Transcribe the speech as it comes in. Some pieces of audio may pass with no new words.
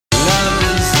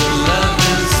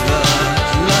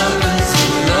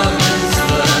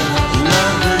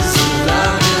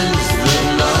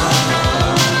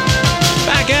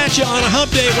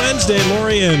Update Wednesday,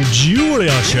 Lori and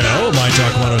Julia show. My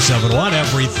Talk 107.1,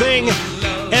 everything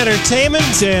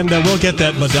entertainment. And we'll get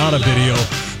that Madonna video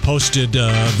posted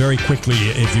very quickly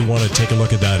if you want to take a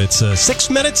look at that. It's 6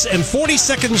 minutes and 40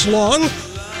 seconds long.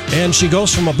 And she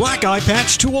goes from a black eye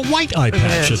patch to a white eye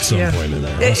patch at some point in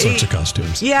there. All sorts of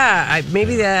costumes. Yeah,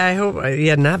 I hope.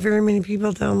 Not very many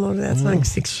people downloaded that song.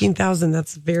 16,000.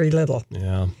 That's very little.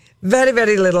 Yeah. Very,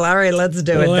 very little. All right, let's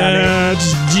do it, Donnie.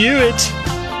 Let's do it.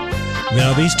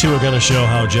 Now, these two are going to show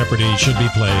how Jeopardy should be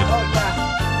played.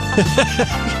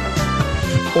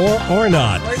 Or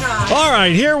not. All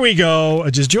right, here we go.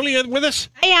 Is Julia with us?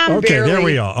 I am. Okay, barely. there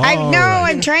we are.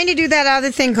 I'm trying to do that other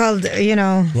thing called,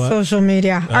 social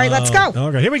media. All right, let's go.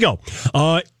 Okay, here we go.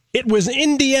 It was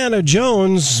Indiana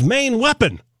Jones' main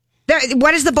weapon.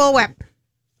 What is the bullwhip?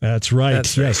 That's right.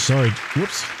 That's right. Yes, sorry.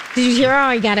 Whoops. Did you hear how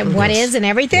I got it? What is and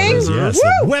everything? Yes,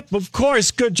 the whip, of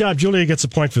course. Good job. Julia gets a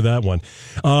point for that one.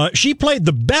 She played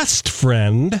the best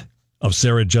friend of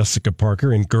Sarah Jessica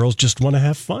Parker in Girls Just Want to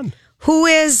Have Fun. Who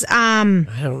is, I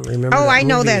don't remember. Oh, that I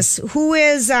know movie. this. Who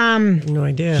is, No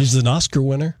idea. She's an Oscar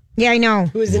winner. Yeah, I know.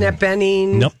 Who is Annette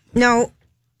Bening? Nope. No.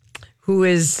 Who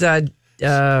is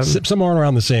Somewhere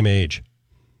around the same age.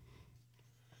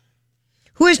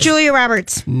 Who is Julia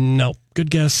Roberts? Nope.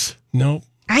 Good guess. Nope.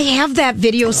 I have that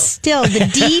video still. The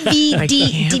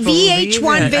DVD, the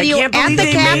VH1 video at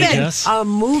the cabin. Yes. a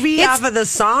movie off of the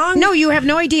song? No, you have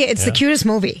no idea. It's the cutest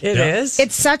movie. It is.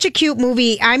 It's such a cute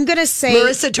movie. I'm going to say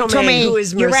Marissa Tomei. Who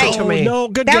is You're Marissa right. Tomei? No,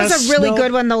 good That guess. was a really No.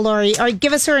 good one, though, Lori. All right,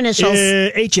 give us her initials.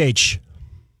 HH.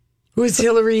 Who is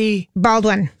Hillary?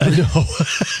 Baldwin. No.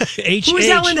 HH. Who is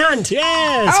Helen Hunt?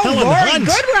 Yes. Oh, Helen Lori, Hunt.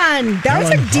 good one. That was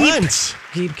a deep.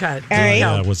 Deep cut. All right.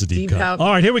 Yeah, it was a deep cut. cut.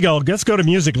 All right, here we go. Let's go to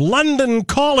music. London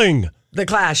Calling. The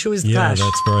Clash. Who is the Yeah, Clash?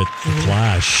 that's right. The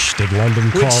Clash did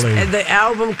London Calling. The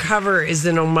album cover is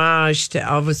an homage to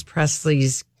Elvis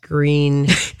Presley's green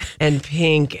and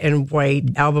pink and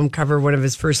white album cover, one of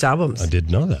his first albums. I did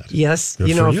know that. Yes. Good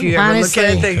If for you you. ever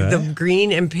Honestly. look at the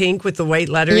green and pink with the white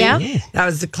lettering, Yeah. that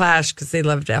was the Clash because they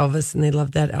loved Elvis and they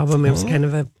loved that album. It was kind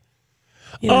of a...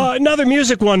 Another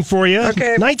music one for you.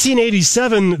 Okay.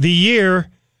 1987, the year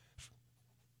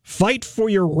Fight for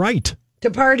Your Right. To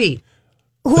party.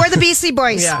 Who are the Beastie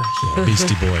Boys? Yeah. Yeah,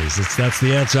 Beastie Boys. That's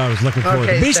the answer I was looking for.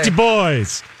 Okay, The Beastie sir.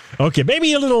 Boys. Okay,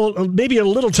 maybe a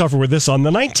little tougher with this one.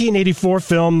 The 1984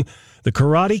 film The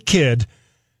Karate Kid.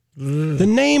 The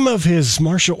name of his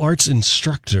martial arts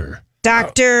instructor.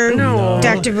 Dr. No.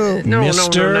 Dr. Vu. No,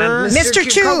 Mr. no, not Mr.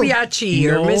 Chu. Kobayashi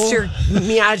or No. Mr.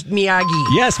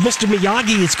 Miyagi. Yes, Mr.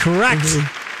 Miyagi is correct.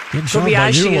 Good job by you,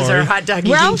 Kobayashi is our Lori. hot dog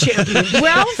eating champion.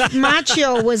 Ralph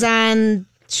Macchio was on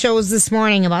shows this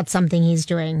morning about something he's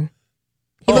doing.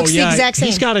 He looks the exact same.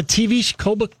 He's got a TV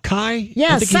Cobra Kai.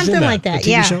 Yeah, I think he's something in like that, A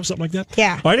TV yeah. show, something like that.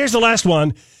 Yeah. All right, here's the last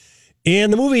one. In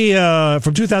the movie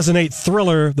from 2008,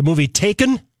 Thriller, the movie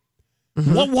Taken.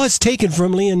 What was taken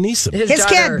from Liam Neeson? His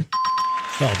daughter. kid.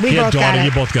 Oh, We kid, both got daughter, it.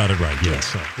 you both got it right.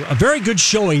 Yes, a very good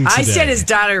showing today. I said his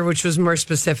daughter, which was more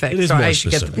specific. It is so more I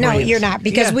should specific. get the No, point. you're not,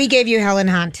 because Yeah. we gave you Helen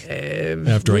Hunt. After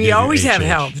I gave We you always have HH.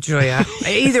 help, Julia.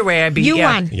 Either way, I beat You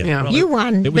yeah. won. Yeah. well, You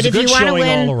won. it was But a if good you want to showing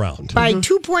win all around. by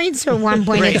 2 points or 1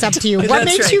 point, it's up to you. What That's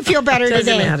makes right. you feel better Doesn't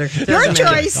today? matter. Your Doesn't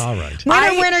matter. choice. All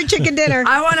right. Winner, chicken dinner.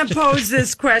 I want to pose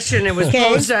this question. It was Okay.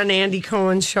 posed on Andy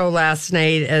Cohen's show last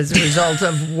night as a result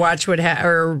of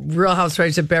or Real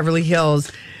Housewives of Beverly Hills.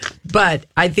 But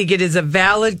I think it is a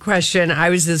valid question. I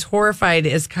was as horrified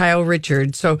as Kyle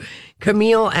Richards. So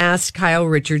Camille asked Kyle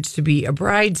Richards to be a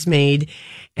bridesmaid,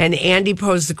 and Andy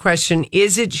posed the question: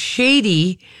 is it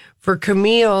shady for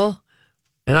Camille,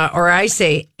 or I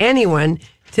say anyone,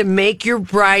 to make your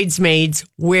bridesmaids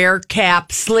wear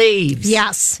cap sleeves?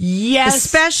 Yes. Yes.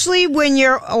 Especially when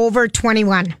you're over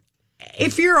 21.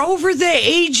 If you're over the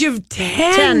age of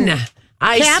 10,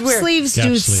 I Cap swear. sleeves Cap do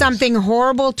sleeves. something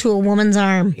horrible to a woman's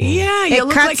arm. Yeah, you It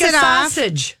look cuts like a it off.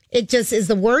 sausage. It just is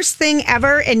the worst thing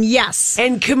ever. And yes,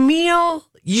 And Camille,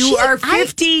 you are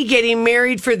 50, getting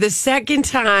married for the second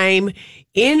time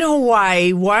in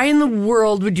Hawaii. Why in the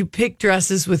world would you pick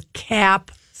dresses with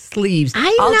cap sleeves?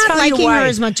 I'm I'll not tell you liking her why.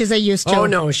 as much as I used to. Oh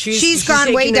no, she's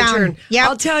gone way taking a turn. down. Yep.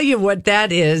 I'll tell you what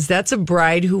that is. That's a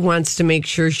bride who wants to make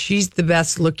sure she's the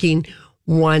best looking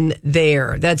one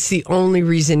there. That's the only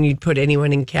reason you'd put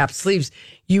anyone in cap sleeves.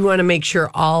 You want to make sure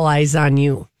all eyes on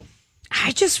you.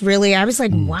 I was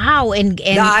like, wow. And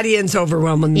The audience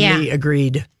overwhelmingly Yeah.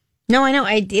 agreed. no, I know.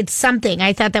 It's something.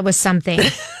 I thought that was something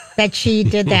that she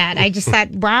did that. I just thought,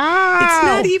 wow. It's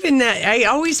not even that. I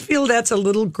always feel that's a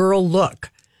little girl look.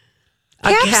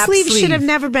 A Cap sleeves should have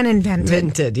never been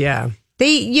invented. Yeah.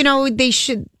 They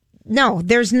should. No,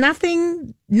 there's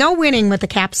no winning with a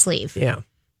cap sleeve. Yeah.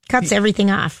 cuts everything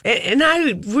off. And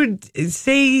I would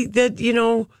say that,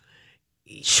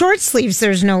 Short sleeves,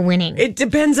 there's no winning. it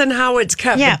depends on how it's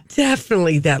cut. Yeah. But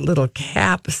definitely that little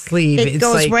cap sleeve. It it's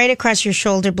goes like, right across your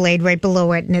shoulder blade, right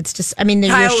below it, and it's just, your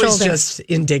Kyle was shoulder. just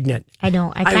indignant. I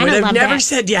know. I I kind would of have love never that.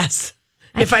 said yes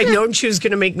if I'd known she was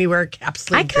going to make me wear a cap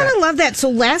sleeve. I kind of love that. So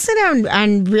last night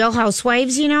on Real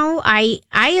Housewives,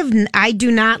 I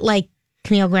do not like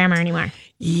Camille Grammer anymore.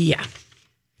 Yeah.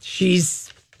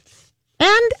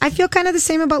 And I feel kind of the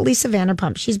same about Lisa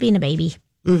Vanderpump. She's being a baby.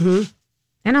 Mm-hmm.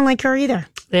 I don't like her either.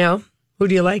 Yeah. Who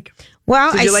do you like?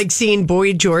 Well, Did you like seeing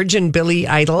Boy George and Billy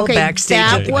Idol Okay, backstage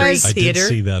that at the was- Grace I Theater? did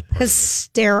see that part.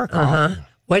 hysterical.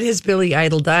 What has Billy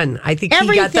Idol done? I think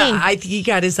Everything. he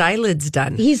got his eyelids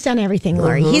done. He's done everything,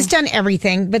 Lori. He's done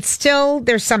everything, but still,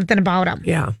 there's something about him.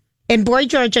 Yeah. And Boy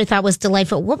George, I thought was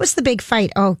delightful. What was the big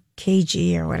fight? Oh,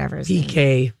 KG or whatever his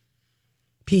name.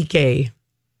 PK.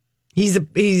 He's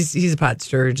a pot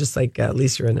stirrer, just like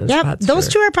Lisa Rinna's Yep, pot those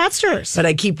stirrer. two are pot stirrers. But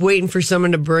I keep waiting for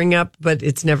someone to bring up, but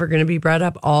it's never going to be brought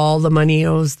up. All the money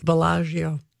owes the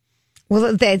Bellagio.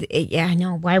 Well, yeah, I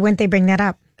know. Why wouldn't they bring that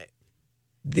up?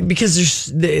 Because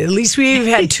at least we've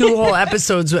had 2 whole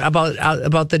episodes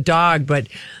about the dog. But,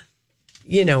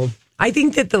 I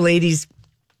think that the ladies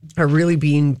are really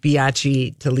being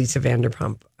biatchy to Lisa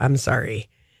Vanderpump. I'm sorry.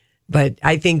 But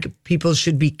I think people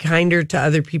should be kinder to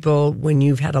other people when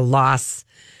you've had a loss,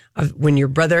 when your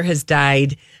brother has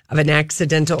died of an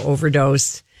accidental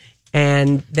overdose.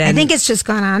 And then I think it's just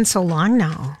gone on so long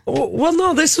now. well,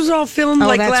 no, this was all filmed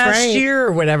like that's last right. year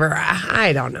or whatever.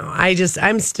 I don't know.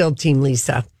 I'm still Team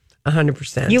Lisa,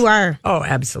 100%. You are. Oh,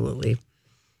 absolutely.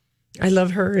 I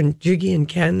love her and Jiggy and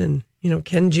Ken and,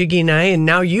 Ken, Jiggy and I. And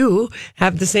now you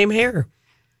have the same hair.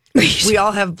 We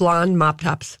all have blonde mop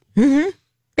tops.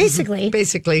 Basically.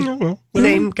 Basically.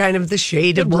 Same kind of the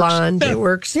shade of blonde. It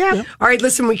works. Yeah. All right,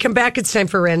 listen, we come back. It's time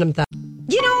for Random Thought.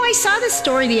 I saw this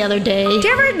story the other day. Did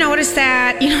you ever notice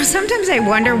that? Sometimes I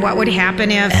wonder what would happen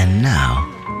if And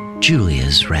now,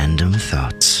 Julia's Random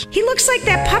Thoughts. he looks like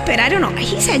that puppet. I don't know.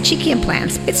 He's had cheeky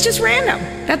implants. It's just random.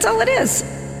 That's all it is.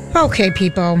 Okay,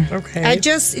 people. Okay. I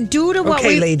just due to what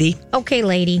Okay, lady. Okay,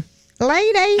 lady. Hey,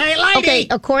 lady. Okay,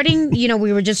 according,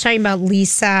 we were just talking about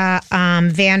Lisa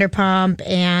Vanderpump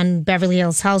and Beverly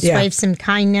Hills Housewives and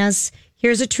kindness.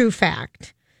 Here's a true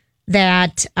fact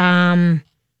that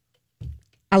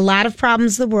a lot of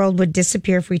problems in the world would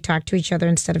disappear if we talked to each other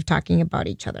instead of talking about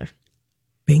each other.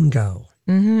 Bingo.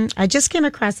 I just came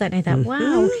across that and I thought,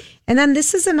 wow. And then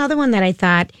this is another one that I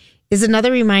thought is another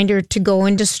reminder to go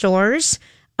into stores.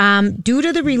 Due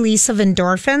to the release of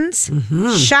endorphins,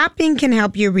 shopping can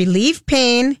help you relieve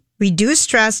pain, reduce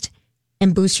stress,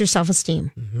 and boost your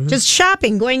self-esteem. Just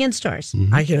shopping, going in stores.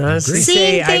 I can honestly Seeing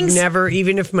say things- I've never,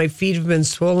 even if my feet have been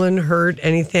swollen, hurt,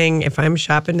 anything, if I'm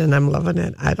shopping and I'm loving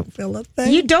it, I don't feel a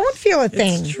thing. You don't feel a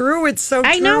thing. It's true. It's so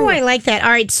true. I know. I like that. All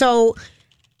right. So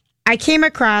I came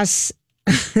across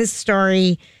this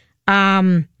story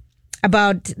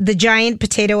about the giant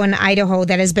potato in Idaho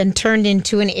that has been turned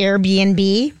into an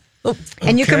Airbnb.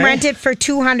 And you can Okay. rent it for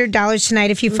 $200 tonight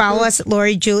if you follow us at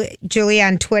Lori Julia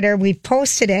on Twitter. We've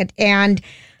posted it. And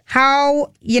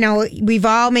how, we've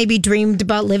all maybe dreamed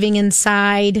about living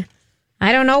inside.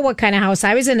 I don't know what kind of house.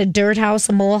 I was in a dirt house,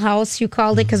 a mole house, you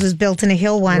called it, because it was built in a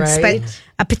hill once. Right. But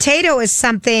a potato is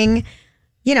something,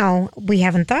 we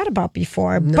haven't thought about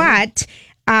before. No. But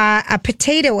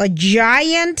a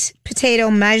giant potato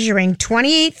measuring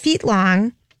 28 feet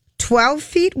long, 12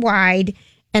 feet wide,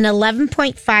 and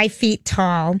 11.5 feet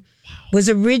tall, was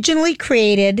originally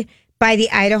created by the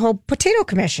Idaho Potato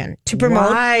Commission to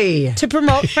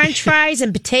promote French fries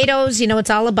and potatoes. It's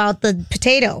all about the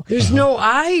potato. There's no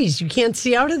eyes. You can't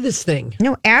see out of this thing.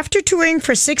 After touring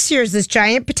for 6 years, this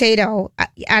giant potato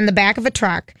on the back of a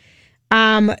truck,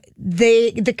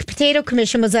 the Potato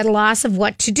Commission was at a loss of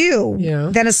what to do. Yeah.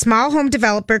 Then a small home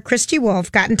developer, Christy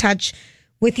Wolf, got in touch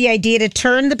with the idea to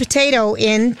turn the potato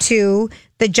into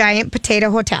the giant potato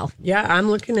hotel. Yeah, I'm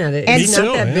looking at it. And It's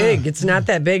not that big. It's not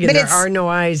that big. And But there it's- are no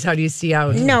eyes. How do you see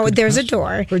out? No, there's a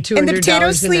door. For And the $200 potato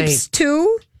a sleeps night.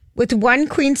 two with one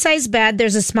queen size bed.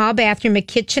 There's a small bathroom, a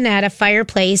kitchenette, a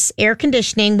fireplace, air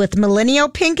conditioning with millennial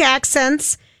pink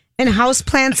accents and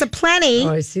houseplants aplenty. Oh,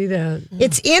 I see that.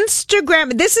 It's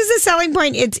Instagram. This is the selling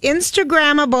point. It's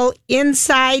Instagrammable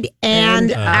inside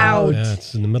and out. Yeah,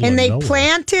 it's in the middle And of they nowhere.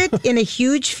 plant it in a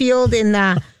huge field in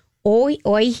the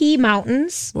Oihe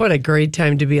Mountains. What a great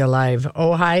time to be alive.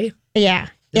 Oh, hi. Yeah.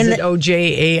 Is it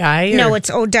OJAI? No, it's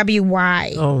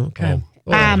OWY. Oh, okay.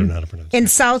 I don't know how to pronounce it. in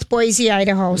South Boise,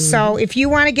 Idaho. So if you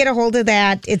want to get a hold of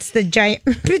that, it's the giant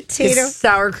potato. It's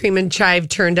sour cream and chive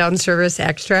turned down service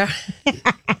extra.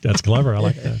 That's clever. I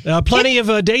like that. Plenty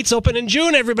of dates open in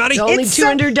June, everybody. Only It's so-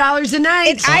 $200 a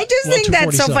night. I just Well, think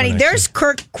that's so 247 funny. actually. There's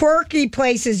quirky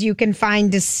places you can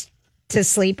find to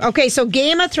sleep. Okay, so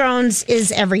Game of Thrones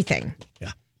is everything.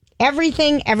 Yeah.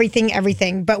 Everything.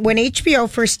 But when HBO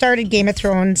first started Game of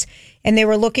Thrones and they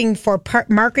were looking for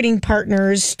marketing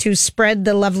partners to spread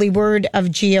the lovely word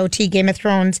of GOT, Game of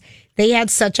Thrones, they had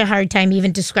such a hard time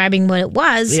even describing what it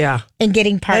was and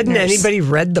getting partners. Hadn't anybody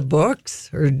read the books?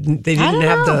 Or they I didn't don't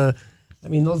have know.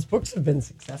 those books have been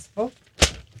successful.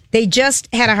 They just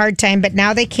had a hard time, but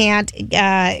now they can't.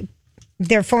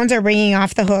 Their phones are ringing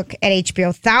off the hook at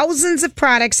HBO. Thousands of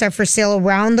products are for sale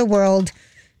around the world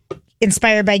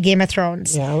inspired by Game of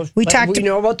Thrones. Yeah, we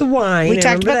know about the wine. We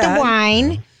talked about the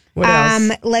wine. What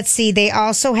else? Let's see. They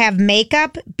also have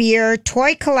makeup, beer,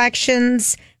 toy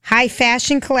collections, high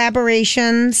fashion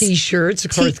collaborations. T-shirts,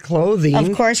 of course, clothing.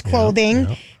 Of course, clothing.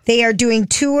 Yeah. They are doing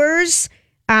tours,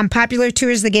 popular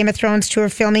tours, the Game of Thrones tour,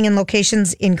 filming in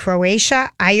locations in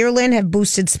Croatia. Ireland have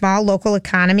boosted small local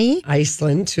economy.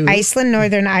 Iceland, too. Iceland,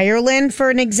 Northern Ireland, for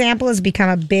an example, has become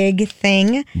a big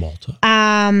thing.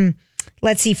 Malta.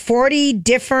 Let's see, 40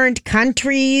 different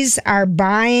countries are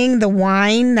buying the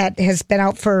wine that has been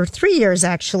out for 3 years,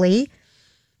 actually.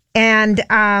 And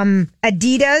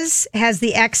Adidas has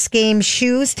the X Games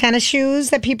shoes, tennis shoes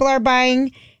that people are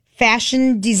buying.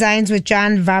 Fashion designs with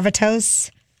John Varvatos.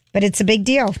 But it's a big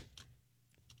deal.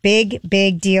 Big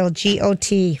deal.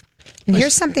 GOT. And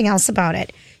here's something else about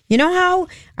it. You know how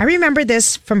I remember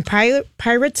this from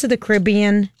Pirates of the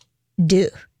Caribbean 2,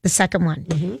 the second one.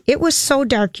 Mm-hmm. It was so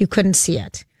dark you couldn't see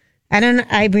it.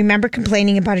 I remember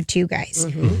complaining about it to you guys.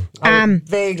 I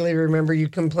vaguely remember you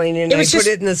complaining. It I was put just-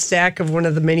 it in the stack of one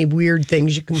of the many weird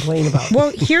things you complain about.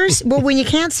 Well, when you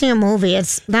can't see a movie,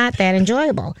 it's not that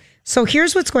enjoyable. So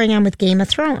here's what's going on with Game of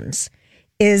Thrones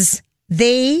is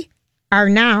they are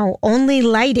now only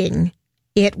lighting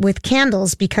it with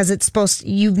candles because it's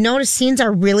you've noticed scenes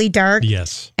are really dark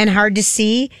Yes. and hard to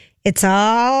see. It's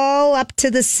all up to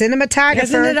the cinematographer.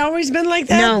 Hasn't it always been like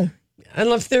that? No.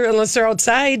 Unless they're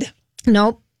outside.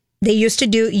 Nope. They used to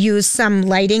use some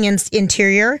lighting and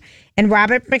interior. And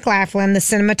Robert McLaughlin, the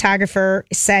cinematographer,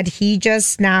 said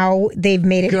they've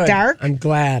made it Good. dark. I'm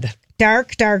glad.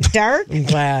 Dark. I'm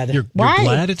glad. You're Why?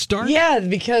 glad it's dark? Yeah,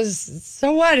 because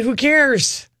so what? Who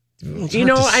cares? It's You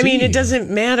hard know, to I mean, see. it doesn't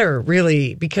matter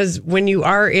really because when you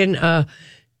are in a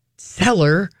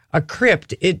cellar, a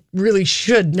crypt, it really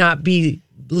should not be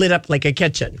lit up like a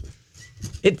kitchen.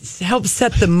 It helps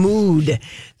set the mood,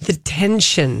 the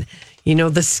tension,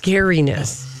 the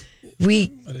scariness.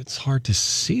 But it's hard to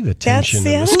see the tension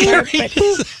the and the other part,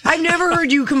 scariness. I've never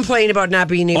heard you complain about not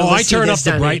being able to I see turn up this,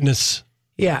 the Donnie. brightness.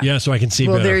 Yeah. Yeah, so I can see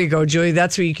Well, better. there you go, Julie.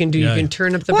 That's what you can do. Yeah. You can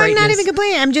turn up the Well, brightness. I'm not even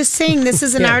complaining. I'm just saying this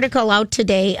is an Yeah. article out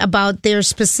today about they're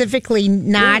specifically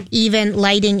not even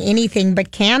lighting anything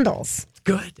but candles.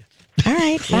 Good. All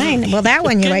right, fine. Well, that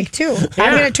one you like too.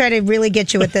 I'm going to try to really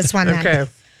get you with this one then. Okay.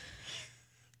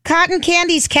 Cotton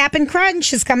Candy's Cap'n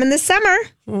Crunch is coming this summer.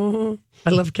 I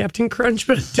love Captain Crunch,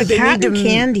 but do The they need to cotton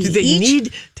candy. Do they Each-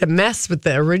 need to mess with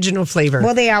the original flavor?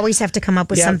 Well, they always have to come up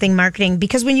with Yeah. something marketing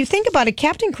because when you think about it,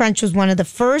 Captain Crunch was one of the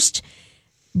first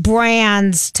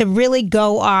brands to really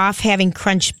go off having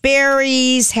crunch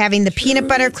berries, having the peanut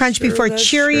butter crunch before that's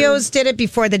Cheerios did it,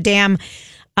 before the damn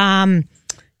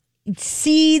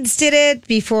Seeds did it,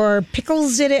 before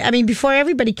Pickles did it. I mean, before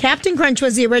everybody. Captain Crunch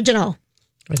was the original.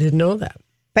 I didn't know that.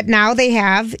 But now they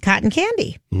have cotton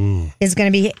candy is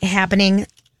going to be happening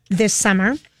this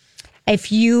summer. If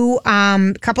you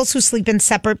couples who sleep in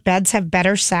separate beds have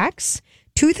better sex,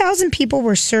 2,000 people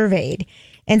were surveyed,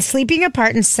 and sleeping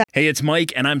apart in Hey, it's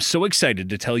Mike, and I'm so excited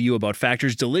to tell you about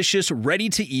Factor's delicious,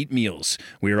 ready-to-eat meals.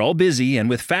 We are all busy, and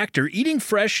with Factor, eating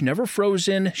fresh, never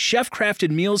frozen,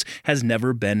 chef-crafted meals has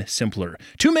never been simpler.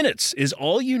 2 minutes is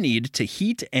all you need to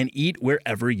heat and eat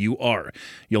wherever you are.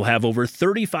 You'll have over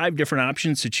 35 different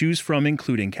options to choose from,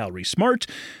 including Calorie Smart,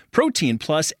 Protein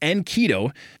Plus, and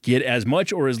Keto. Get as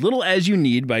much or as little as you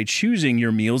need by choosing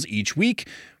your meals each week.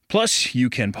 Plus, you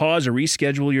can pause or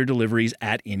reschedule your deliveries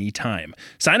at any time.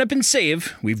 Sign up and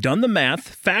save. We've done the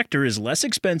math. Factor is less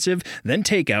expensive than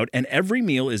takeout, and every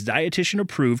meal is dietitian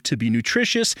approved to be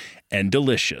nutritious and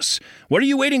delicious. What are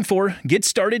you waiting for? Get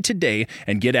started today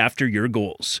and get after your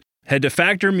goals. Head to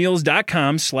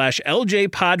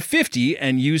factormeals.com/LJPod50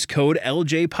 and use code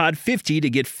LJPod50 to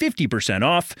get 50%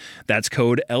 off. That's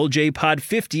code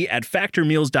LJPod50 at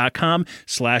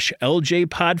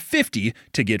factormeals.com/LJPod50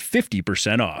 to get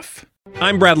 50% off.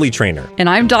 I'm Bradley Trainer. And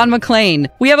I'm Don McClain.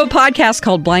 We have a podcast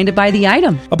called Blinded by the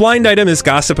Item. A blind item is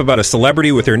gossip about a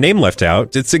celebrity with their name left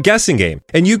out. It's a guessing game,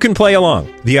 and you can play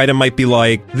along. The item might be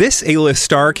like, this A-list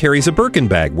star carries a Birkin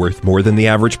bag worth more than the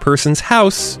average person's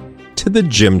house to the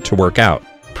gym to work out.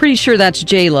 Pretty sure that's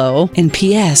J-Lo. And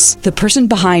P.S. the person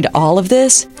behind all of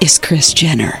this is Kris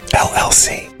Jenner,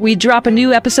 LLC. We drop a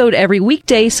new episode every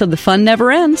weekday so the fun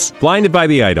never ends. Blinded by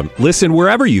the Item. Listen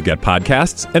wherever you get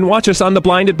podcasts and watch us on the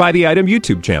Blinded by the Item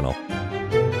YouTube channel.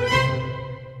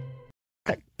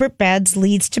 Separate beds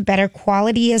leads to better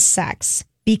quality of sex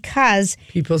because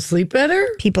People sleep better?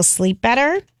 people sleep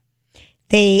better.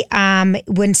 They,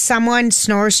 when someone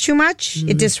snores too much,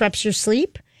 it disrupts your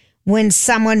sleep. When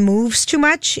someone moves too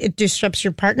much, it disrupts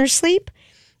your partner's sleep.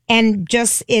 And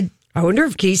just it. I wonder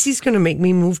if Casey's going to make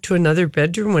me move to another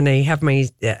bedroom when I have my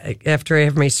after I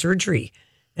have my surgery.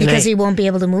 And Because he won't be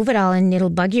able to move it all, and it'll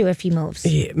bug you if he moves.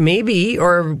 Yeah, maybe,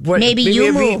 or what? Maybe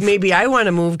you move. Maybe I want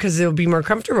to move because it'll be more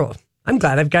comfortable. I'm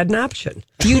glad I've got an option.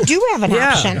 You do have an Yeah.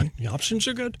 option. The options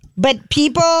are good. But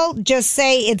people just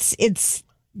say it's.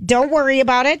 Don't worry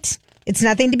about it. It's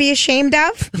nothing to be ashamed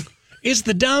of. Is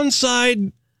the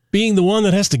downside being the one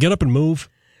that has to get up and move?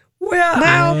 Well,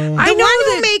 Well, I the know one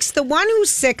who that makes the one who's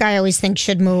sick, I always think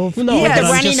should move. No, with but the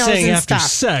I'm runny just nose saying and after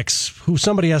stuff. sex, who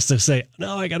somebody has to say,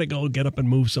 no, I got to go get up and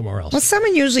move somewhere else. Well,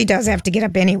 someone usually does have to get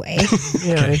up anyway.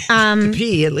 yeah, to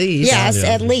pee at least. Yes, Yeah,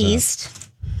 at least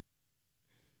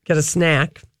Get a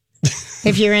snack.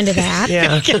 if you're into that.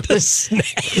 Yeah, Get a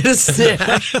snack. get a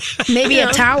snack. Maybe a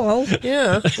towel.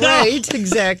 Yeah, right.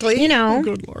 Exactly. You know.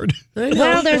 Good Lord. I know.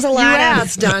 Well, there's a You lot of.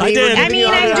 asked, Donnie. I did. We're I giving mean, you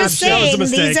all I'm the just options. That was a saying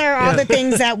mistake. these are all the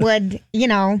things that would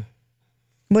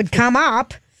come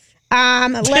up.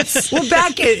 Let's. Well,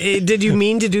 back. Did you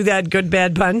mean to do that good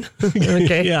bad pun?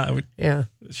 Okay. Yeah. Yeah.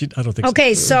 I don't think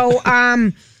Okay, so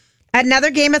another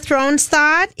Game of Thrones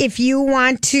thought: if you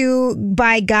want to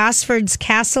buy Gosford's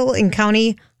Castle in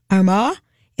County Armagh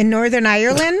in Northern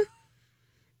Ireland,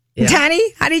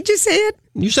 Donnie, how did you say it?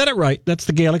 You said it right. That's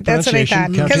the Gaelic That's what I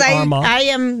pronunciation. thought. Because County Armagh. I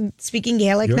am speaking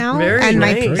Gaelic now very on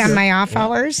nice. my off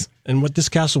hours. And what this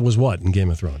castle was what in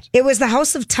Game of Thrones? It was the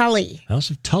House of Tully. House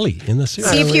of Tully in the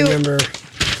series. See I if don't you. remember.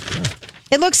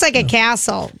 It looks like a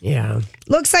castle. Yeah.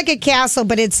 Looks like a castle,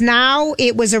 but it's now.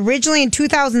 It was originally in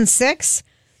 2006.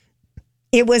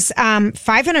 It was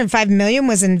 $505 million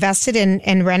was invested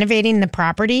in renovating the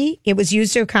property. It was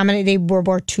used to accommodate World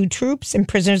War II troops and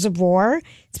prisoners of war.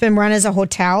 It's been run as a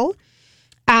hotel.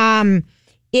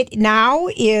 It now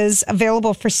is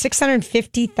available for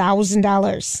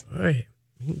 $650,000. All right.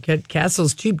 You can get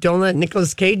castles cheap. Don't let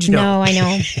Nicolas Cage know. No, I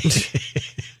know.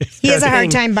 He has a hard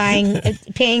time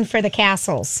paying for the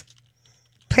castles.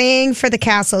 Paying for the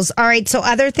castles. All right. So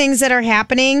other things that are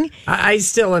happening. I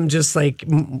still am just like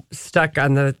stuck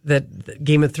on that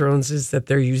Game of Thrones is that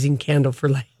they're using candle for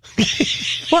light.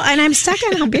 Well, and I'm stuck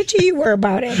on how bitchy you were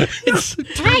about it.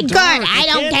 My God, I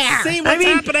don't care. I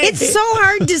mean, It's so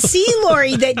hard to see,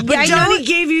 Lori. That but I Johnny know,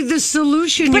 gave you the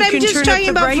solution. but You I'm can just turn talking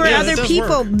up the about for brightness. other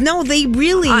people. No, they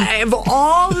really. Of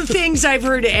all the things I've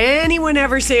heard anyone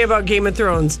ever say about Game of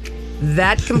Thrones,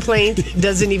 that complaint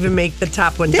doesn't even make the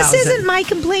top 1,000. This isn't my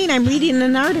complaint. I'm reading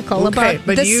an article Okay, about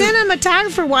but the you-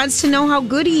 cinematographer wants to know how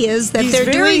good he is. That He's they're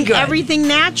very doing good. everything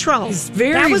natural. He's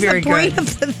very, that was very the point good.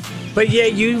 of the. But yeah,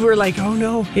 you were like, oh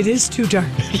no, it is too dark.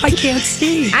 I can't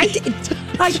see. I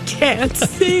can't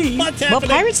see. well,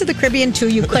 Pirates of the Caribbean 2,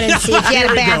 you couldn't see if you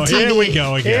had a bad TV. Here we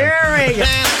go again. Here we go.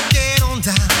 Get on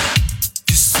down.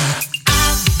 You see,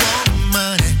 I want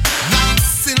money,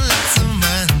 lots and lots of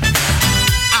money.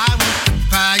 I want the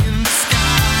pie in the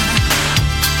sky.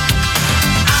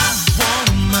 I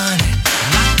want money,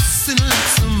 lots and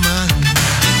lots of money.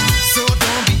 So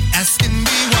don't be asking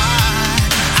me why.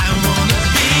 I wanna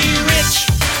be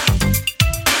rich.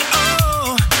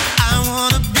 Oh, I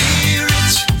wanna be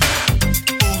rich.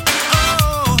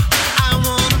 Oh, I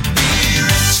wanna be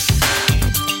rich.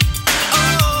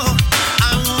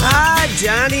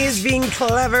 Johnny is being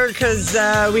clever because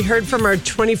we heard from our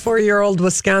 24-year-old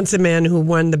Wisconsin man who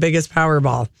won the biggest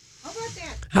Powerball.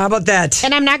 How about that?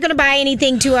 And I'm not going to buy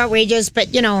anything too outrageous,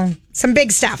 but, you know, some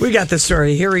big stuff. We got the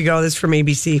story. Here we go. This is from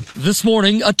ABC. This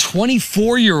morning, a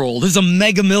 24-year-old is a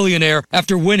mega millionaire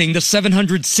after winning the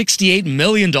 $768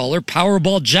 million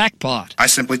Powerball jackpot. I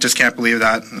simply just can't believe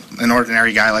that an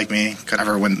ordinary guy like me could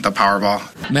ever win the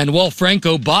Powerball. Manuel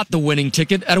Franco bought the winning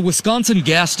ticket at a Wisconsin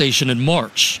gas station in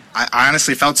March. I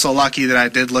honestly felt so lucky that I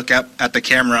did look up at the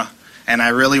camera, and I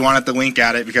really wanted to wink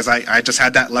at it because I just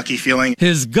had that lucky feeling.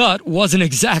 His gut wasn't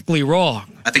exactly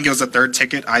wrong. I think it was the third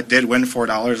ticket. I did win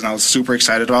 $4, and I was super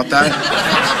excited about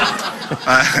that.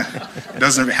 It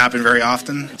doesn't happen very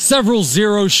often. Several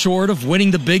zeros short of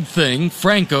winning the big thing,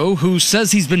 Franco, who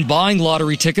says he's been buying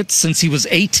lottery tickets since he was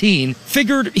 18,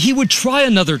 figured he would try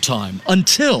another time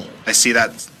until I see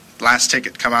that last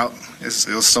ticket come out. It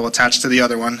was still attached to the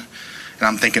other one. And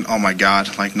I'm thinking, oh my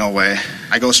God, like, no way.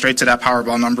 I go straight to that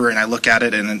Powerball number and I look at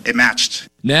it and it matched.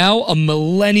 now a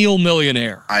millennial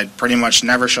millionaire. I pretty much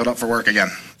never showed up for work again.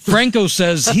 Franco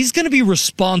says he's going to be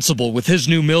responsible with his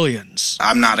new millions.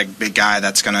 I'm not a big guy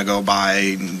that's going to go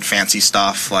buy fancy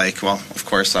stuff. Like, well, of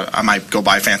course, I might go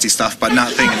buy fancy stuff, but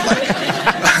nothing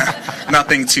like,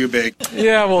 nothing too big.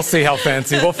 Yeah, we'll see how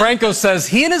fancy. Well, Franco says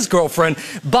he and his girlfriend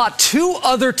bought 2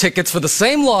 other tickets for the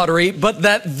same lottery, but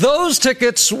that those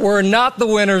tickets were not the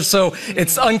winners, so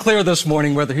it's unclear this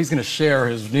morning whether he's going to share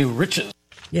his new riches.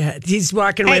 Yeah, he's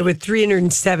walking away with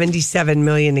 $377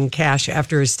 million in cash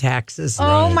after his taxes.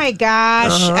 Oh my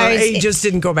gosh! He just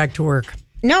didn't go back to work.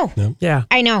 No. Yeah,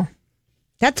 I know.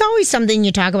 That's always something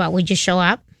you talk about. Would you show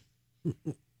up?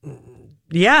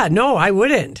 Yeah, no, I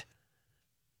wouldn't.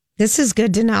 This is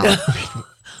good to know.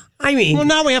 I mean, well,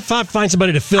 now we have to find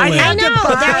somebody to fill in. I know.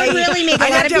 That would really make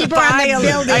a lot of people on the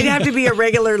building. I'd have to be a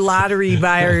regular lottery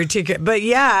buyer ticket. But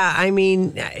yeah, I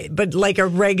mean, but like a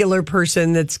regular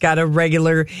person that's got a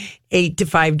regular 8 to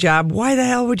 5 job, why the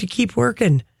hell would you keep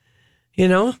working? You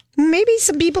know? Maybe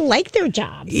some people like their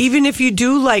jobs. Even if you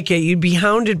do like it, you'd be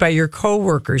hounded by your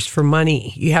coworkers for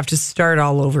money. You have to start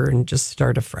all over and just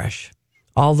start afresh.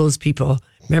 All those people.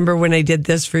 Remember when I did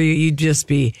this for you? You'd just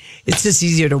be, it's just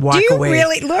easier to walk away. Do you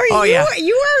really? Lori,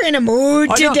 you are in a mood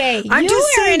today. I'm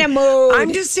just saying, in a mood.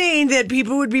 I'm just saying that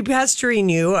people would be pestering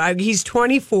you. He's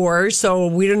 24, so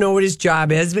we don't know what his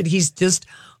job is, but he's just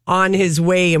on his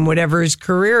way in whatever his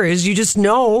career is. You just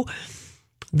know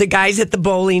the guys at the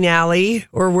bowling alley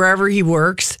or wherever he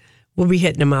works will be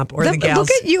hitting him up, or the gals. Look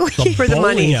at you for the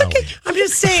money. I'm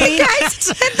just saying. The guys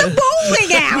at the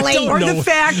bowling alley. Or the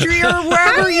factory or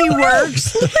wherever he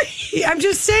works. I'm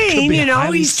just saying, you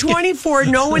know, he's 24.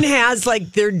 No one has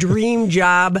like their dream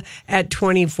job at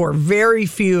 24. Very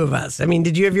few of us. I mean,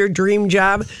 did you have your dream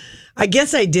job? I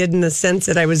guess I did in the sense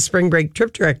that I was spring break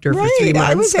trip director for 3 months.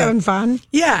 I was having fun.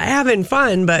 Yeah, having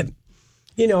fun, but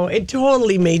you know, it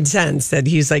totally made sense that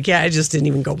he's like, yeah, I just didn't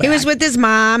even go back. He was with his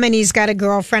mom, and he's got a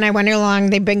girlfriend. I went along.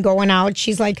 They've been going out.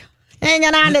 She's like,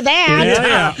 hanging on to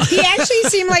that. Yeah. He actually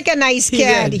seemed like a nice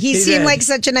kid. He seemed like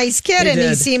such a nice kid, and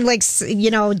he seemed like,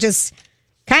 you know, just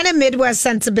kind of Midwest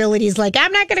sensibilities. Like,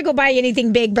 I'm not going to go buy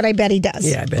anything big, but I bet he does.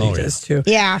 Yeah, I bet he does too.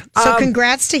 Yeah. So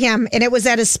congrats to him. And it was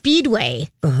at a Speedway,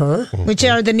 which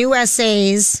are the new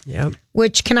SAs. Yep.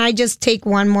 Which, can I just take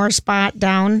one more spot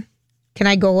down? Can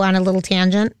I go on a little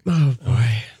tangent? Oh, boy.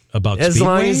 About as Speedway?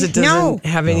 long as it doesn't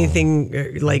have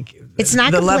anything like it's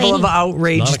not the level of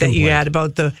complaining. outrage that you had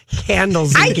about the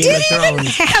candles in I Game of didn't even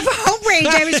Thrones. have outrage.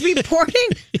 I was reporting.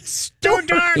 It's too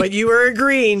dark. But you were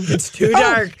agreeing. It's too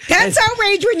dark. That's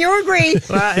outrage when you agree.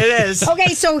 Well, it is.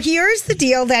 Okay, so here's the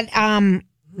deal that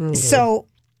so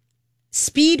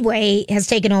Speedway has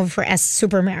taken over for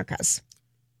Super Americas.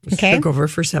 Okay. Took over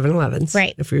for 7-Elevens.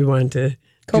 Right. If we wanted to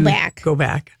Go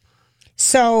back.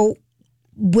 So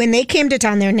when they came to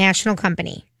town, they're a national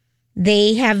company.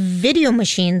 They have video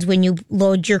machines when you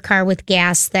load your car with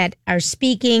gas that are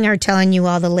speaking, are telling you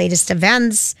all the latest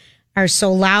events, are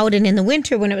so loud. And in the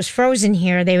winter, when it was frozen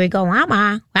here, they would go, wah,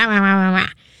 wah, wah, wah, wah, wah.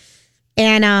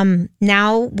 And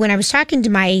now when I was talking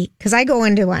to because I go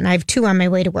into one, I have 2 on my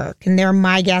way to work, and they're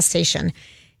my gas station.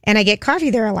 And I get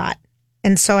coffee there a lot.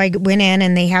 And so I went in,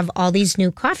 and they have all these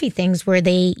new coffee things where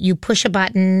you push a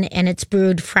button and it's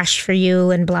brewed fresh for you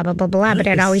and blah, blah, blah, blah. But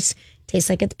it always tastes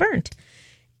like it's burnt.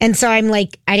 And so I'm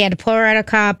like, I had to pour out a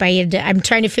cup. I'm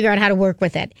trying to figure out how to work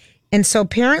with it. And so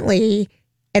apparently,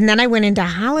 and then I went into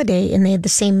Holiday and they had the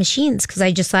same machines because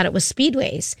I just thought it was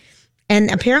Speedways. And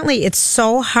apparently it's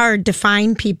so hard to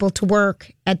find people to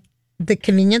work at the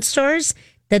convenience stores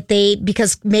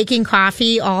because making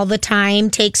coffee all the time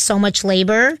takes so much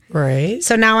labor. Right.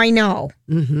 So now I know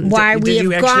why we have gone. Did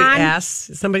you actually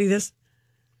ask somebody this?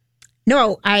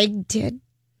 No, I did.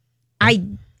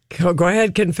 Go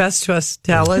ahead, confess to us.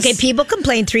 Tell us. Okay, people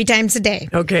complain 3 times a day.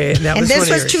 Okay, and this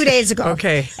was 2 days ago.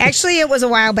 Okay, actually, it was a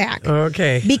while back.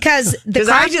 Okay, because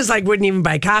I just wouldn't even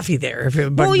buy coffee there if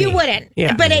it bugged me. You wouldn't.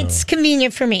 Yeah, but it's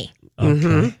convenient for me.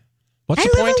 Okay. What's the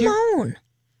point here?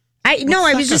 I live alone.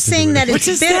 I was just saying that. What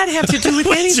does that have to do with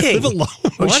anything? Live alone?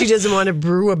 Oh, she doesn't want to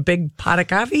brew a big pot of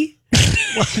coffee?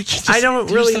 I don't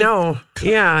really know.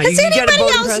 Yeah. Has anybody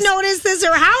else noticed this,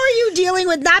 or how are you dealing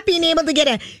with not being able to get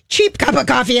a cheap cup of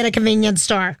coffee at a convenience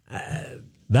store?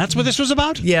 That's what this was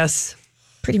about? Yes.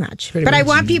 Pretty much. But I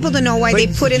want people to know why they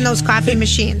put in those coffee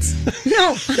machines.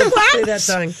 No. Play What? that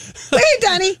song. Play it,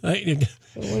 Donnie.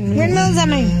 Windmills on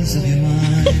my...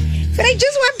 But I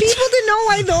just want people to know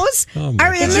why those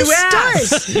are in the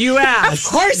stores. You asked.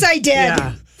 Of course I did.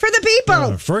 Yeah. For the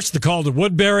people. First, the call to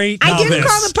Woodbury. I now didn't this.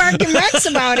 call the Park and Recs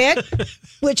about it,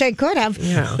 which I could have.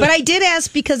 Yeah. But I did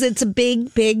ask because it's a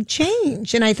big, big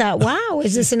change. And I thought, wow,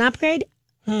 is this an upgrade?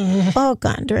 Oh,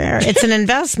 contraire. It's an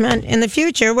investment in the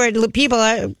future where people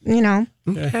are,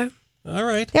 Okay. All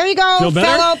right. There you go, Feel better?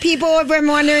 fellow people have been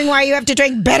wondering why you have to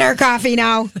drink bitter coffee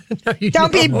now.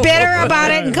 Don't be bitter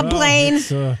about it and complain.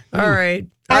 All right.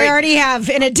 I already have,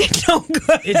 and it did no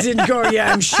good. It didn't go.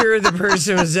 Yeah, I'm sure the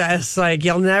person was just like,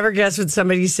 you'll never guess what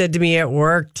somebody said to me at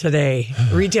work today.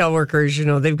 Retail workers,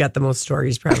 they've got the most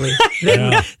stories probably.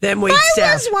 Them wait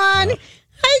staff. I was one.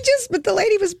 But the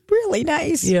lady was really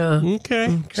nice. Yeah. Okay.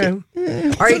 All So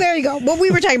right. there you go. Well, we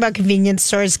were talking about convenience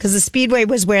stores because the Speedway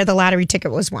was where the lottery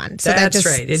ticket was won. So that That's just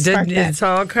right. sparked that. It's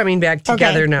all coming back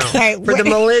together now All right. for the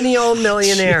millennial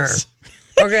millionaire.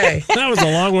 Okay. That was a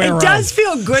long way around. It does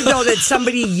feel good though that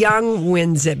somebody young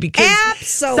wins it because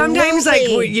sometimes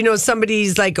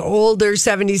somebody's like older,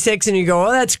 76, and you go,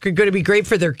 oh, that's going to be great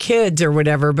for their kids or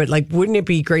whatever. But like, wouldn't it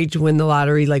be great to win the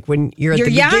lottery like when you're at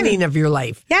the young. beginning of your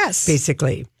life? Yes.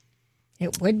 Basically.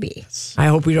 It would be. I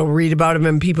hope we don't read about him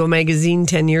in People magazine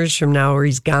 10 years from now where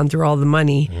he's gone through all the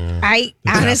money. I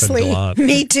happened honestly, a lot.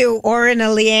 me too. Or in a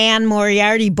Leanne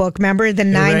Moriarty book, remember the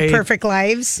 9 Right. Perfect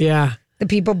Lives? Yeah. The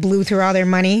people blew through all their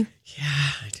money.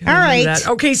 All right. That.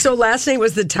 Okay, so last night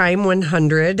was the Time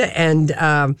 100 and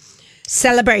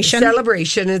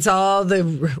Celebration. It's all the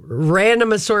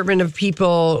random assortment of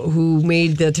people who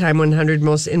made the Time 100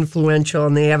 most influential,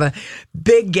 and they have a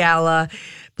big gala,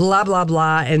 blah, blah,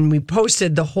 blah. And we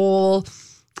posted the whole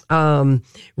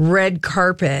red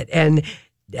carpet, and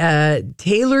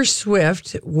Taylor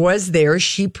Swift was there.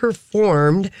 She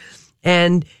performed,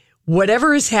 and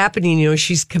whatever is happening,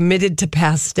 she's committed to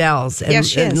pastels. And, Yes,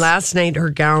 she and is. last night, her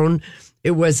gown,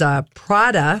 it was a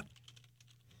Prada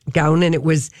gown, and it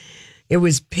was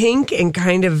pink and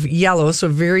kind of yellow, so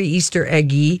very Easter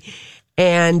eggy.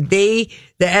 And the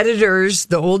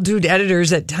old dude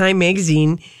editors at Time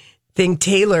Magazine think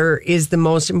Taylor is the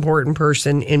most important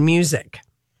person in music.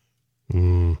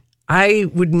 I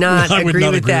would not I would agree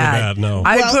not with agree with that. that, no.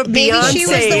 I Well, put maybe Beyonce she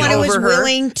was the one who was over her.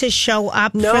 willing to show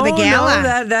up No, for the gala.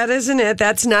 no, that isn't it.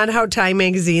 That's not how Time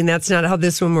Magazine. That's not how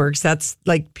this one works. That's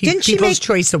like Didn't she People's make-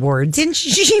 Choice Awards. Didn't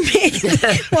she make?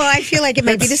 Well, I feel like it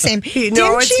might be the same.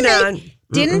 No, it's not.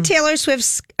 Didn't Taylor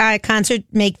Swift's concert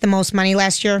make the most money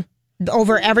last year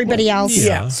over everybody else?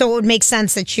 Yeah. So it would make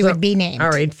sense that she would be named. All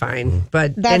right, fine.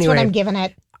 But That's anyway, what I'm giving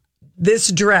it.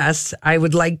 this dress, I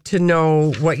would like to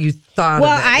know what you thought Well,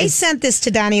 of it. I sent this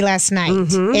to Donnie last night,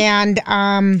 and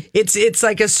It's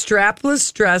like a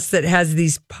strapless dress that has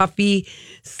these puffy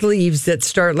sleeves that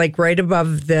start like right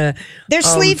above the they're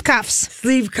sleeve cuffs.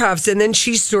 sleeve cuffs, and then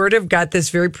she sort of got this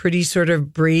very pretty sort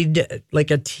of braid,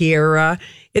 like a tiara.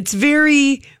 It's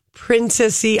very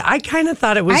princessy. I kind of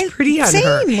thought it was pretty on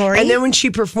her. same, Lori. And then when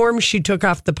she performed, she took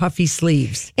off the puffy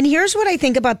sleeves. And here's what I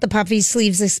think about the puffy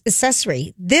sleeves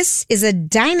accessory. This is a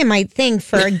dynamite thing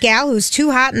for a gal who's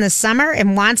too hot in the summer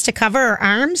and wants to cover her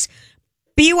arms.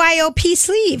 BYOP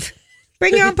sleeve.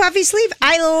 Bring your own puffy sleeve.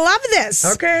 I love this.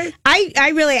 Okay.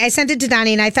 I sent it to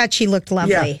Donnie and I thought she looked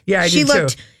lovely. Yeah, I she did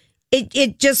looked,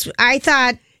 too. I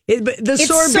thought The It's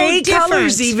sorbet so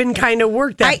colors different. even kind of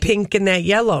worked, that pink and that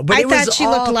yellow. But I it was thought she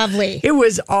looked lovely. It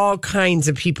was all kinds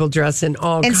of people dressed in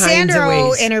all and kinds Sandro of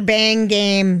ways. in her bang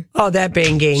game. Oh, that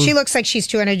banging. She looks like she's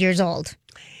 200 years old.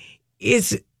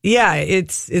 It's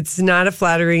not a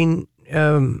flattering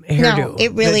hairdo. No,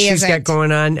 it really that she's isn't. got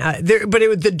going on.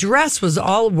 The dress was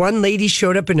all. One lady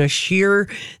showed up in a sheer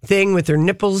thing with her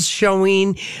nipples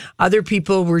showing. Other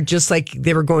people were just like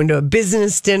they were going to a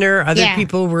business dinner. Other Yeah.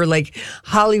 people were like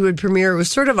Hollywood premiere. It was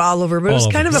sort of all over, but it was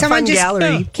kind of a Someone fun just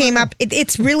gallery. came up.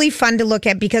 It's really fun to look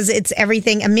at because it's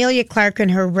everything. Amelia Clark in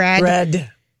her red.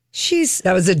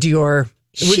 That was a Dior,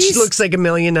 which She's- looks like a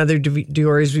million other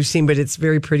Diors we've seen, but it's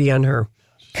very pretty on her.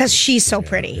 Because she's so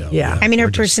pretty. Yeah. I mean, her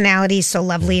personality is so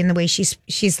lovely in the way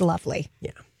she's lovely.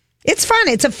 Yeah. It's fun.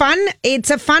 It's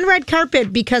a fun red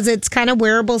carpet because it's kind of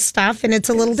wearable stuff and it's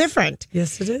a little different.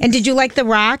 Yes, it is. And did you like The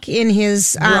Rock in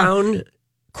his Brown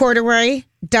corduroy,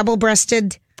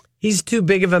 double-breasted? He's too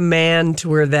big of a man to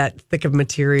wear that thick of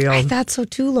material. I thought so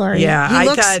too, Lori. Yeah, he I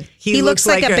looks, thought he looks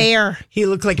like a bear. He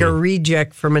looked like a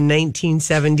reject from a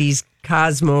 1970s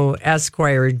Cosmo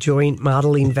Esquire joint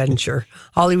modeling venture.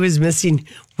 All he was missing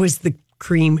was the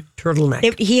cream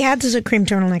turtleneck. He had the cream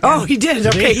turtleneck. Oh, on. he did.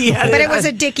 Okay, he had but it it was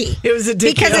on. a dickie. It was a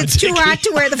dickie. Because it's too hot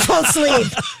to wear the full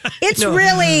sleeve. It's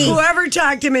really whoever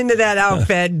talked him into that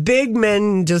outfit. Big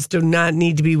men just do not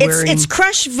need to be wearing. It's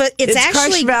crushed. It's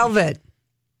actually crushed velvet,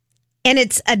 and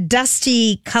it's a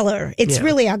dusty color. It's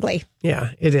really ugly.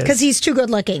 Yeah, it is because he's too good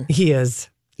looking. He is.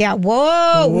 Yeah.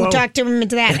 Whoa. We talked him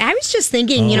into that. I was just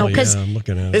thinking, because I'm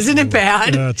looking at it. Isn't it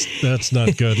bad? That's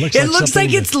not good. It looks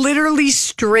like it's literally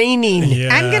straining. Yeah,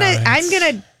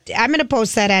 I'm gonna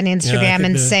post that on Instagram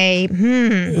and say,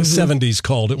 The 70s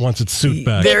called. It wants its suit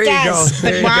back. There you go. does,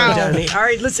 There you wow. go, Donnie. All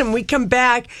right, listen, we come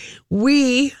back.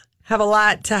 We have a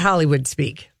lot to Hollywood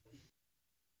speak.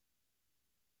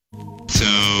 So,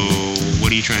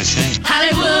 what are you trying to say?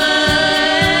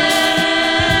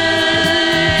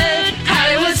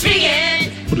 Hollywood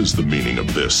speaking. What is the meaning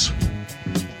of this?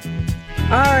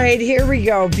 All right, here we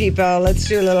go, people. Let's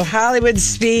do a little Hollywood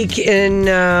speak in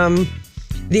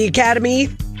the Academy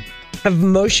of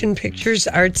Motion Pictures,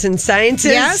 Arts and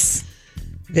Sciences. Yes.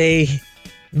 They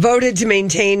voted to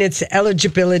maintain its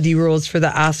eligibility rules for the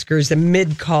Oscars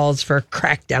amid calls for a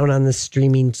crackdown on the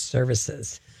streaming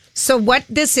services. So what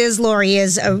this is, Lori,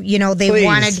 is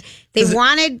they Please.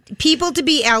 wanted people to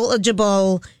be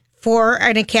eligible for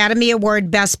an Academy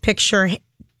Award Best Picture.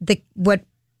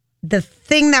 The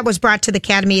thing that was brought to the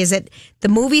Academy is that the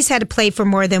movies had to play for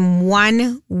more than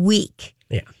 1 week.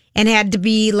 Yeah. And had to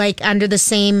be like under the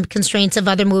same constraints of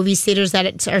other movie theaters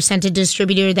that are sent to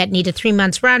distributor that need a 3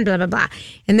 months run, blah, blah, blah.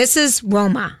 And this is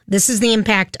Roma. This is the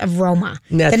impact of Roma,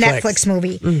 the Netflix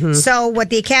movie. Mm-hmm. So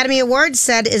what the Academy Awards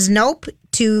said is nope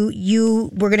we're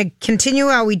going to continue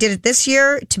how we did it this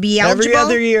year to be eligible. Every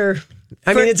other year.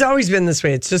 I mean, it's always been this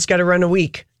way. It's just got to run a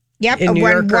week. Yep. In New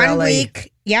York or one LA.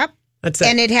 week. Yep. That's it.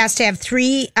 And it has to have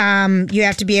 3, you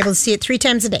have to be able to see it 3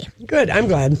 times a day. Good. I'm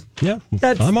glad. Yeah.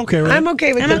 I'm okay with it. I'm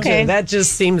okay with that. Too. That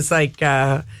just seems like,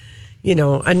 a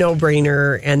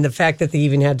no-brainer. And the fact that they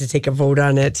even had to take a vote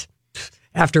on it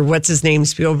after what's-his-name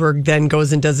Spielberg then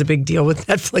goes and does a big deal with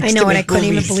Netflix. I know, to and I make couldn't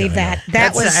even movies. believe that.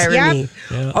 That's was the irony.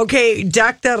 Yep. Okay,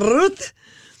 Dr. Ruth,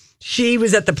 she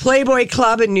was at the Playboy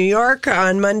Club in New York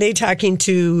on Monday talking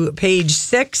to Page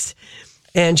Six.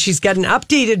 And she's got an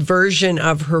updated version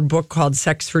of her book called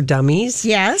Sex for Dummies.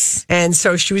 Yes. And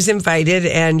so she was invited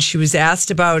and she was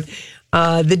asked about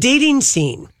the dating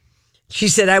scene. She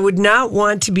said, I would not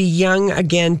want to be young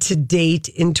again to date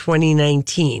in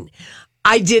 2019.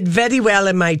 I did very well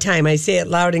in my time. I say it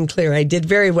loud and clear. I did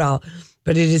very well,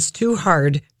 but it is too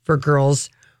hard for girls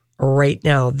right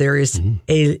now. There is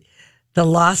the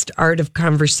lost art of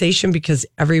conversation because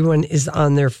everyone is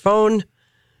on their phone.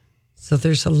 So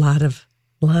there's a lot of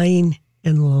lying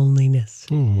and loneliness.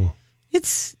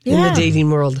 It's in the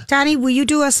dating world. Donnie, will you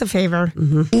do us a favor?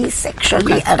 Be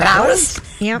sexually aroused.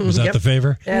 Yep. Was that the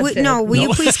favor? Will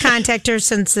you please contact her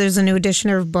since there's a new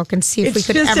edition of her book and see if we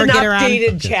could just ever an get her on?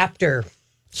 updated chapter.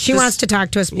 She wants to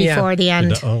talk to us before the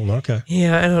end. Oh, okay.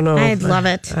 Yeah, I don't know. I'd love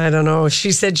it. I don't know.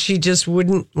 She said she just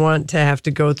wouldn't want to have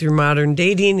to go through modern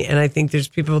dating. And I think there's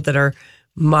people that are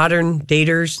modern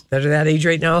daters that are that age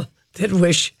right now that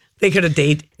wish they could have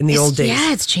dated in the old days.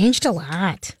 Yeah, it's changed a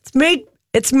lot.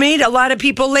 It's made a lot of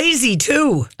people lazy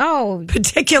too. Oh.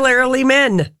 Particularly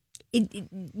men.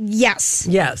 Yes.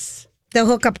 Yes. The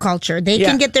hookup culture. They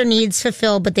can get their needs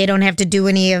fulfilled, but they don't have to do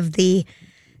any of the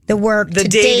work, the to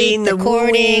dating, date, the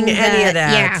courting, any of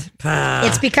that. Yeah.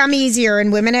 It's become easier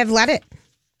and women have let it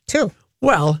too.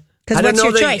 Well, because what's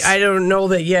your choice? I don't know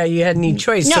that, you had any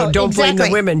choice. No, so don't blame the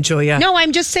exactly. women, Julia. No,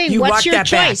 I'm just saying, You what's walked your that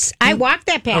back. choice? I walked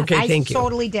that path. Okay, thank you. I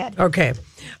totally did. Okay.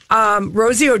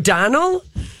 Rosie O'Donnell,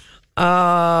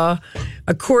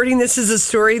 this is a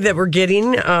story that we're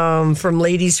getting from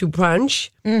Ladies Who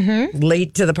Punch. Mm-hmm.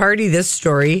 Late to the party, this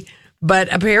story.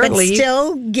 But apparently... But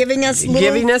still giving us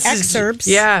little excerpts.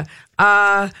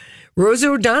 Rosie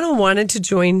O'Donnell wanted to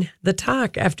join the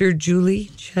talk after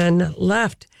Julie Chen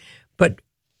left. But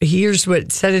here's what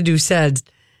Sedadu said.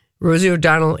 Rosie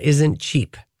O'Donnell isn't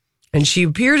cheap. And she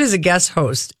appeared as a guest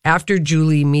host after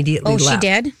Julie immediately left. Oh, she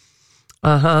did?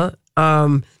 Uh-huh.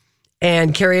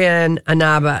 And Carrie Ann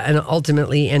Anaba and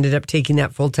ultimately ended up taking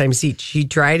that full-time seat. She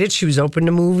tried it. She was open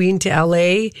to moving to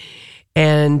L.A.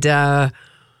 And here's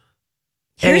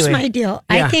anyway, my deal.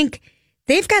 yeah. I think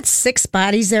they've got 6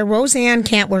 bodies there. Roseanne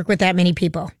can't work with that many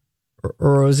people.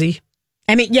 Rosie?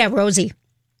 I mean, yeah, Rosie.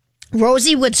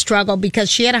 Rosie would struggle because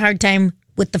she had a hard time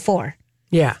with the 4.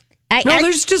 Yeah.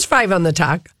 There's just 5 on the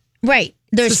talk. Right.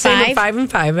 There's it's the same 5.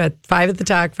 with 5 and 5. 5 at the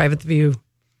talk, 5 at the View.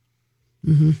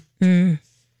 Mm-hmm.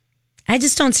 I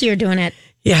just don't see her doing it.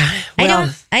 Yeah.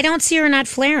 Well, I don't see her not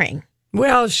flaring.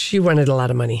 Well, she wanted a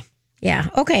lot of money. Yeah.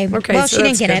 Okay. Okay. Well, so she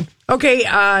didn't that's get good.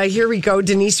 Okay. Here we go.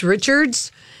 Denise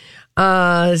Richards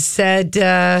said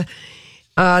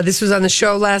this was on the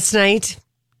show last night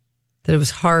that it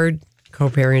was hard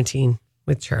co-parenting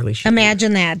with Charlie Sheen.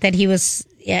 Imagine that he was,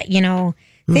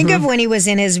 think of when he was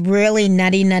in his really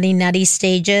nutty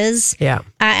stages. Yeah.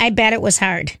 I bet it was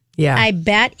hard. Yeah. I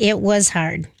bet it was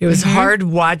hard. It was hard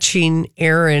watching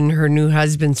Erin, her new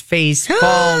husband's face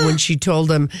fall when she told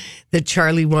him that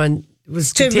Charlie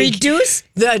was To take reduce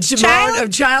the amount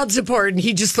of child support, and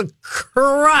he just looked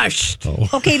crushed.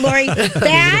 Okay, Lori,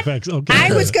 that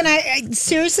I was going to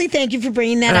seriously thank you for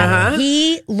bringing that up.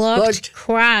 He looked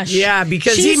crushed. Yeah,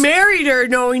 because he married her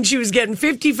knowing she was getting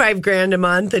 $55,000 a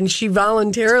month, and she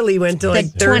voluntarily went to like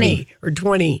 30 or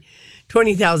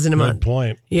 20,000 a month. Good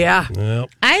point. Yeah. Yep.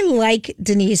 I like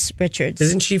Denise Richards.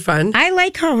 Isn't she fun? I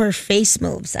like how her face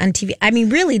moves on TV. I mean,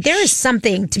 really, there is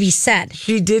something to be said.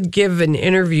 She did give an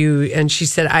interview, and she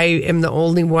said, I am the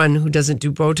only one who doesn't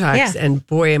do Botox. Yeah. And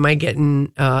boy, am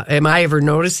I ever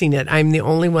noticing it? I'm the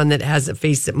only one that has a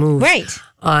face that moves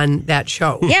on that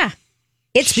show. Yeah.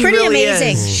 It's She pretty really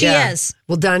amazing. is. She Yeah. is.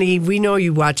 Well, Donnie, we know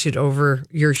you watch it over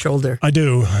your shoulder. I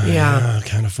do. Yeah.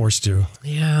 Kind of forced to.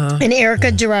 Yeah. And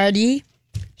Erica Girardi.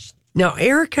 Now,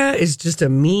 Erica is just a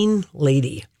mean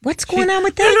lady. What's going on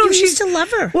with that? I don't know, You she's- used to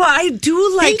love her. Well, I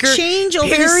do like They her. change over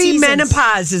the seasons.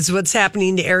 Perimenopause is what's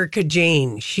happening to Erica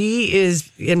Jane. She is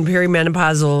in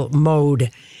perimenopausal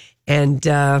mode. And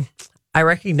I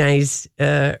recognize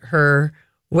her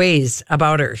ways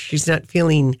about her. She's not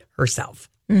feeling herself.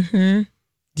 Mm-hmm.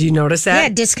 Do you notice that? Yeah,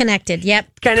 disconnected.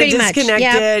 Yep. Kind of pretty much. disconnected,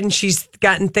 Yep. and she's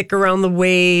gotten thick around the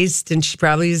waist, and she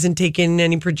probably isn't taking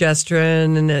any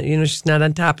progesterone, and she's not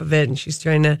on top of it, and she's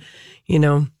trying to,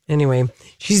 anyway,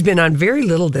 she's been on very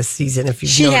little this season. If you've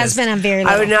She has noticed. been on very I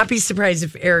little. would not be surprised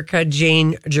if Erica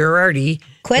Jane Girardi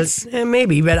Quits?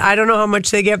 maybe, but I don't know how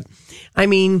much they get. I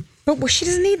mean, But she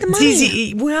doesn't need the money. it's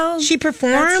easy. Well, She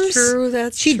performs. That's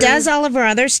true. She does all of her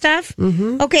other stuff.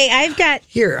 Mm-hmm. Okay, I've got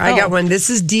Here, I got one. This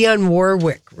is Dionne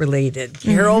Warwick related.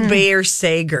 Carol Bayer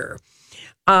Sager.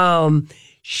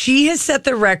 She has set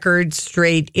the record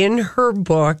straight in her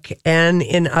book and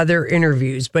in other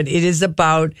interviews, but it is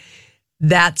about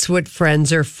That's What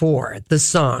Friends Are For, the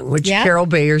song, which Yep. Carol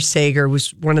Bayer Sager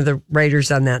was one of the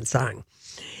writers on that song.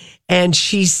 And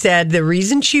she said the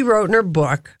reason she wrote in her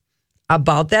book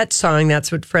about that song,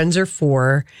 That's What Friends Are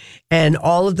For, and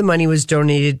all of the money was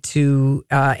donated to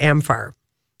AmFAR.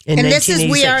 And this is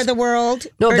We 1986. Are the World?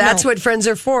 No, Or that's what Friends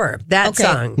Are For. That Okay.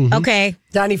 song. Okay.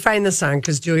 Donnie, find the song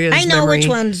because Julia's I know memory. which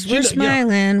ones. We're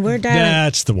smiling. We're dying.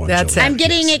 That's the one. That's Joey. it. I'm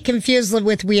getting it confused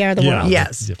with We Are the Yeah. World.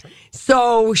 Yes.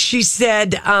 So she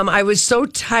said, I was so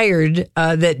tired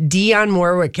that Dionne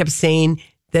Warwick kept saying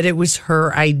that it was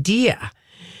her idea.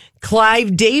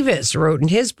 Clive Davis wrote in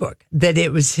his book that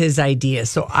it was his idea.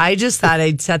 So I just thought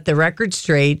I'd set the record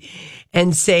straight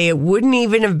and say it wouldn't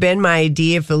even have been my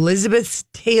idea if Elizabeth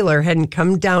Taylor hadn't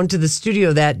come down to the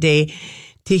studio that day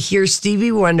to hear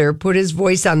Stevie Wonder put his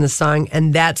voice on the song.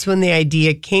 And that's when the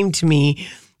idea came to me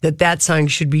that song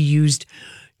should be used,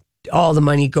 all the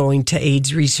money going to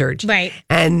AIDS research. Right.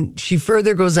 And she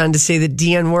further goes on to say that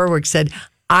Dionne Warwick said,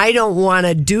 I don't want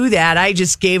to do that. I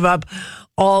just gave up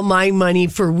all my money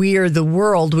for We Are the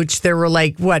World, which there were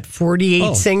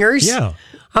 48 singers? Yeah.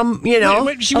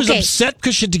 Wait, she was Okay. upset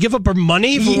because she had to give up her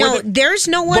money for No, there's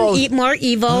no one Both. more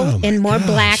evil and more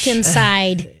black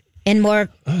inside and more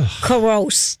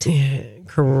corrosive.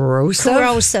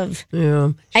 corrosive.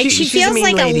 Yeah. She she's feels mean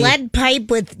like lady. a lead pipe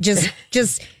with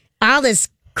just all this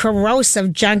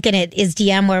corrosive junk in it is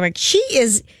Dionne Warwick.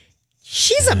 She's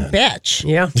a bitch.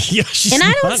 Yeah. Yeah, she's And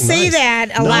I don't not say nice. that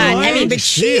a No, lot. I right. mean, but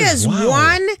she is wow.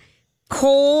 one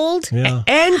cold. Yeah.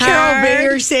 And Carol hard.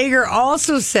 Bayer Sager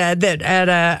also said that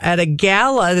at a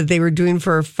gala that they were doing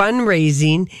for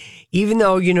fundraising, even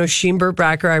though she and Burt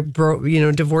Bacharach broke,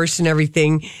 divorced and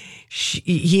everything,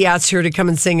 he asked her to come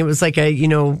and sing. It was like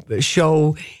a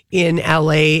show in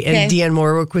L.A. and Okay. Dionne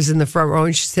Warwick was in the front row,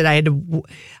 and she said I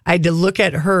had to look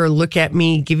at her, look at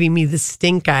me, giving me the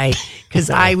stink eye because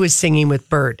I was singing with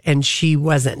Burt and she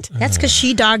wasn't. That's because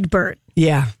she dogged Bert.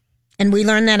 Yeah. And we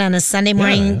learned that on a Sunday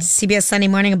morning, CBS Sunday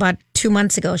morning, about 2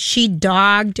 months ago. She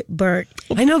dogged Bert.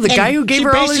 I know the And guy who gave She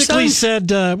her all her basically songs.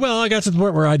 said, I got to the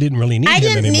point where I didn't really need I him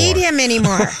didn't anymore. need him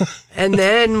anymore. And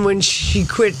then when she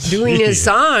quit doing his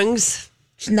songs,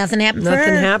 Nothing happened for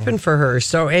nothing her. happened for her.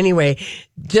 So anyway,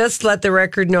 just let the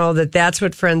record know that's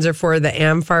what friends are for. The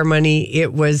AmFAR money.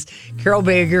 It was Carol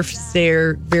Bayer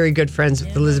Sager, very good friends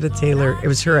with Elizabeth Taylor. It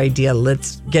was her idea.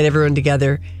 Let's get everyone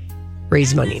together,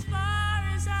 raise money.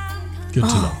 Good to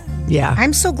know. Yeah.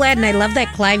 I'm so glad, and I love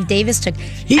that Clive Davis took.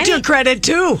 He took credit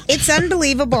too. It's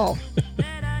unbelievable.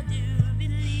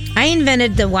 I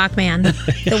invented the Walkman,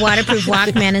 the waterproof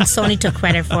Walkman, and Sony took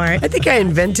credit for it. I think I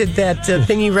invented that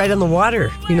thingy right on the water.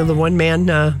 You know, the one-man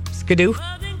skidoo.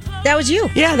 That was you.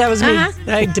 Yeah, that was me.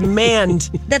 I demand.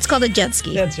 That's called a jet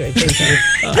ski. That's right. Thank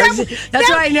you. That's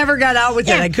why I never got out with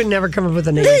it. I could never come up with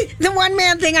a name. The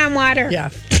one-man thing on water. Yeah.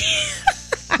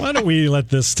 Why don't we let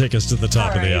this take us to the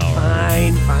top of the hour?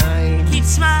 Fine. Keep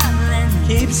smiling.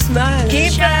 Keep smiling.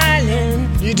 Keep smiling.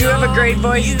 You do have a great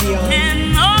voice, Dion.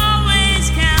 And always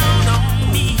count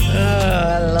on me.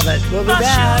 I love it. We'll be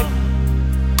back.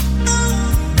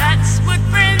 That's what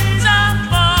friends are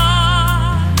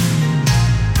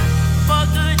for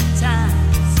good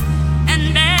times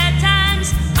and bad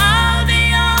times. I'll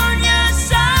be on your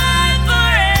side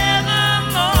forevermore.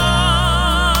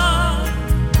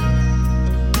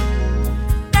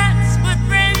 That's what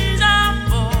friends are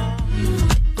for.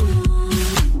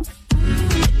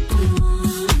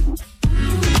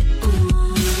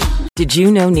 Did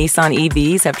you know Nissan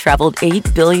EVs have traveled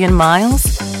 8 billion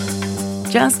miles?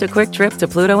 Just a quick trip to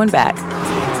Pluto and back.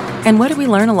 And what did we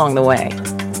learn along the way?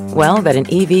 Well, that an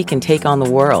EV can take on the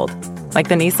world, like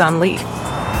the Nissan Leaf.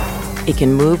 It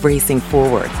can move racing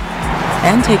forward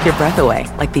and take your breath away,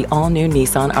 like the all-new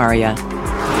Nissan Ariya.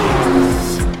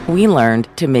 We learned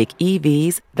to make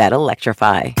EVs that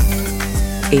electrify.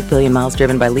 8 billion miles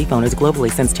driven by Leaf owners globally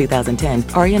since 2010.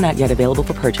 Ariya not yet available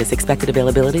for purchase. Expected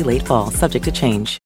availability late fall, subject to change.